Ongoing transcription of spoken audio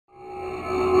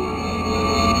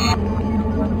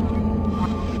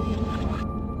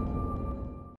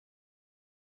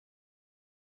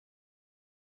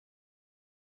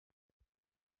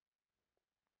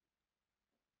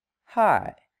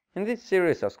Hi! In this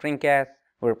series of screencasts,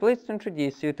 we're pleased to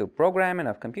introduce you to programming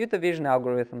of computer vision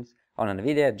algorithms on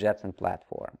NVIDIA Jetson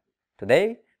platform.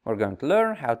 Today, we're going to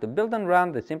learn how to build and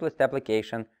run the simplest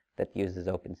application that uses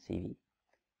OpenCV.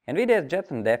 NVIDIA's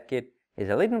Jetson Dev Kit is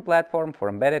a leading platform for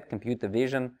embedded computer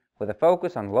vision with a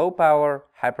focus on low-power,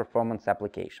 high-performance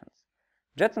applications.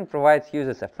 Jetson provides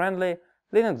users a friendly,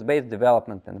 Linux-based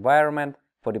development environment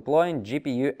for deploying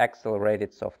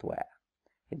GPU-accelerated software.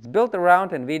 It's built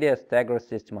around NVIDIA's Tegra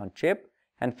system on chip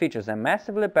and features a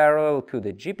massively parallel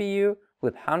CUDA GPU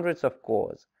with hundreds of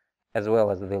cores, as well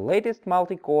as the latest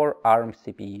multi-core ARM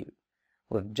CPU.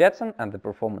 With Jetson and the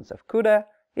performance of CUDA,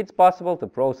 it's possible to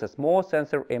process more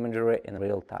sensor imagery in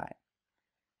real time.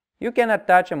 You can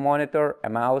attach a monitor, a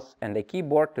mouse, and a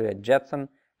keyboard to a Jetson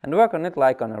and work on it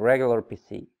like on a regular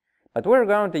PC. But we're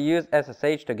going to use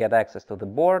SSH to get access to the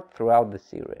board throughout the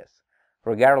series.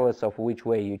 Regardless of which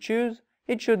way you choose,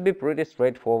 it should be pretty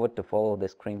straightforward to follow the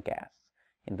screencasts.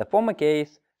 In the former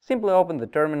case, simply open the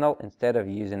terminal instead of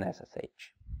using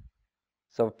SSH.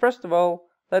 So first of all,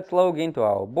 let's log into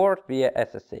our board via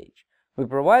SSH. We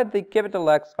provide the capital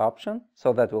X option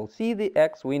so that we'll see the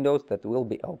X windows that will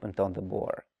be opened on the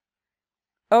board.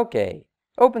 Okay,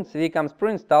 OpenCV comes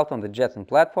pre-installed on the Jetson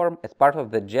platform as part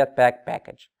of the Jetpack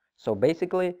package. So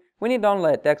basically, we need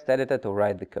only a text editor to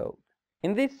write the code.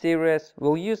 In this series,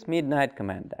 we'll use Midnight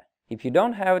Commander. If you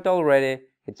don't have it already,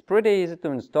 it's pretty easy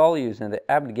to install using the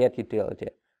apt-get utility,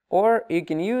 or you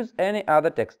can use any other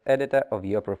text editor of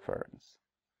your preference.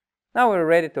 Now we're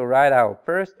ready to write our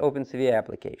first OpenCV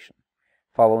application.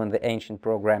 Following the ancient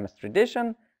programmer's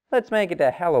tradition, let's make it a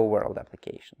Hello World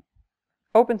application.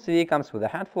 OpenCV comes with a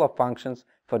handful of functions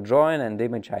for drawing and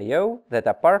image I/O that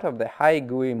are part of the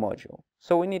HiGUI module,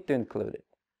 so we need to include it.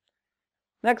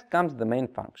 Next comes the main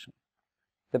function.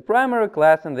 The primary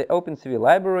class in the OpenCV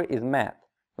library is Mat,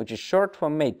 which is short for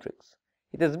matrix.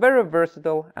 It is very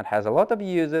versatile and has a lot of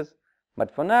uses,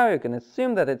 but for now you can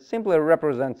assume that it simply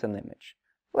represents an image.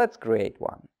 Let's create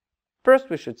one. First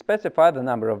we should specify the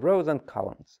number of rows and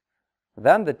columns,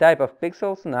 then the type of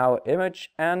pixels in our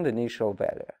image and initial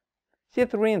value.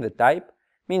 C3 in the type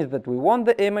means that we want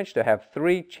the image to have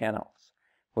 3 channels.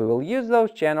 We will use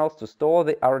those channels to store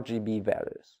the RGB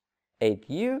values.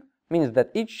 8U means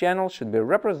that each channel should be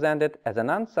represented as an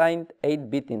unsigned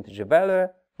 8-bit integer value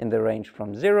in the range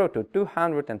from 0 to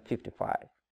 255.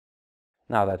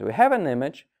 Now that we have an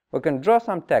image, we can draw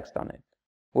some text on it.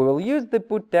 We will use the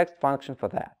putText function for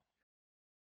that.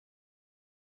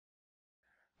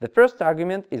 The first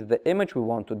argument is the image we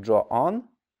want to draw on,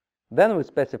 then we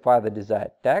specify the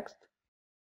desired text.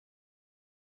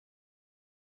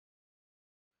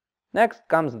 Next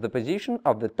comes the position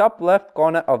of the top left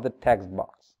corner of the text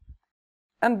box.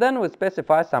 And then we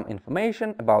specify some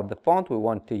information about the font we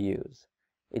want to use.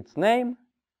 Its name,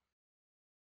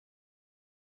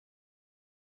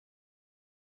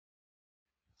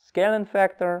 scaling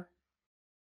factor,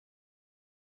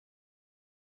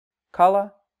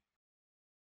 color,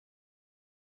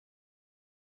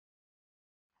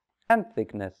 and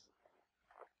thickness.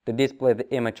 To display the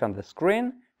image on the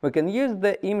screen, we can use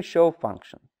the imShow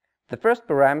function. The first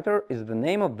parameter is the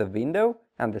name of the window,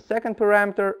 and the second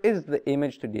parameter is the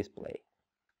image to display.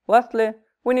 Lastly,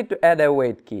 we need to add a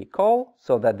wait key call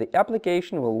so that the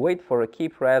application will wait for a key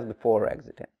press before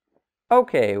exiting.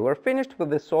 Okay, we're finished with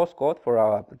the source code for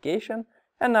our application,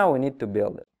 and now we need to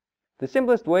build it. The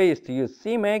simplest way is to use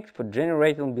cmake for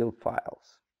generating build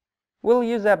files. We'll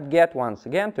use apt-get once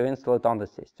again to install it on the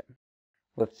system.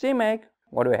 With cmake,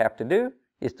 what we have to do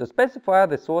is to specify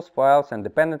the source files and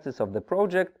dependencies of the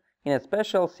project in a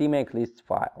special cmake lists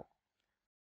file.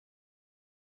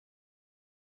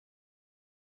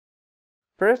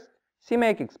 First,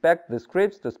 cmake expects the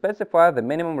scripts to specify the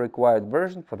minimum required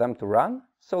version for them to run,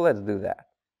 so let's do that.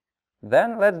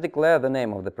 Then let's declare the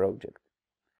name of the project.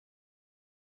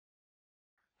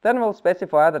 Then we'll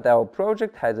specify that our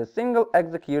project has a single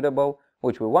executable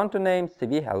which we want to name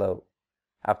cvhello.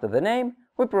 After the name,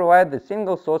 we provide the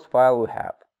single source file we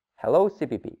have, hello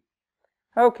cpp.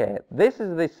 Okay, this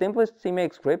is the simplest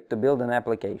cmake script to build an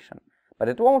application, but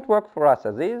it won't work for us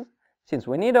as is, since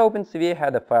we need OpenCV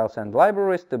header files and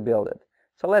libraries to build it,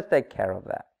 so let's take care of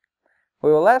that.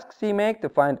 We will ask cmake to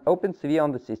find OpenCV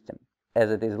on the system.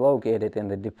 As it is located in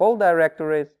the default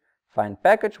directories, find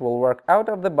package will work out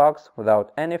of the box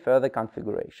without any further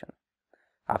configuration.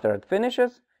 After it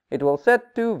finishes, it will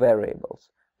set 2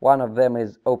 variables. One of them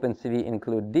is OpenCV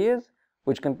include dirs,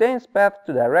 which contains paths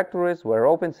to directories where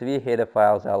OpenCV header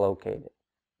files are located.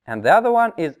 And the other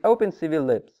one is OpenCV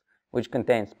libs, which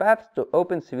contains paths to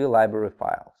OpenCV library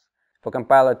files. For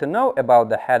compiler to know about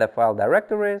the header file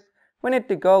directories, we need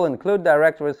to call include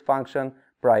directories function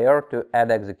prior to add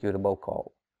executable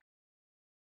call.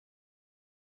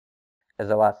 As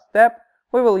a last step,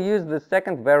 we will use the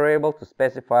second variable to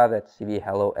specify that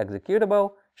cv-hello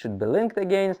executable should be linked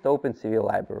against OpenCV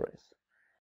libraries.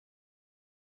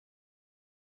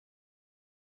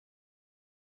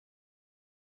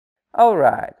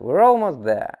 Alright, we're almost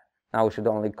there. Now we should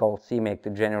only call cmake to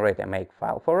generate a make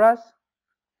file for us.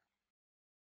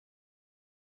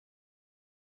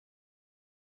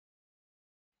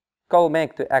 Call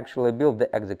make to actually build the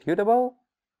executable.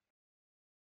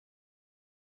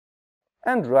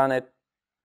 And run it.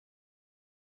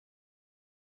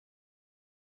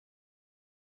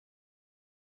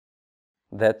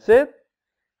 That's it.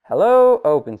 Hello,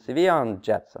 OpenCV on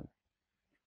Jetson.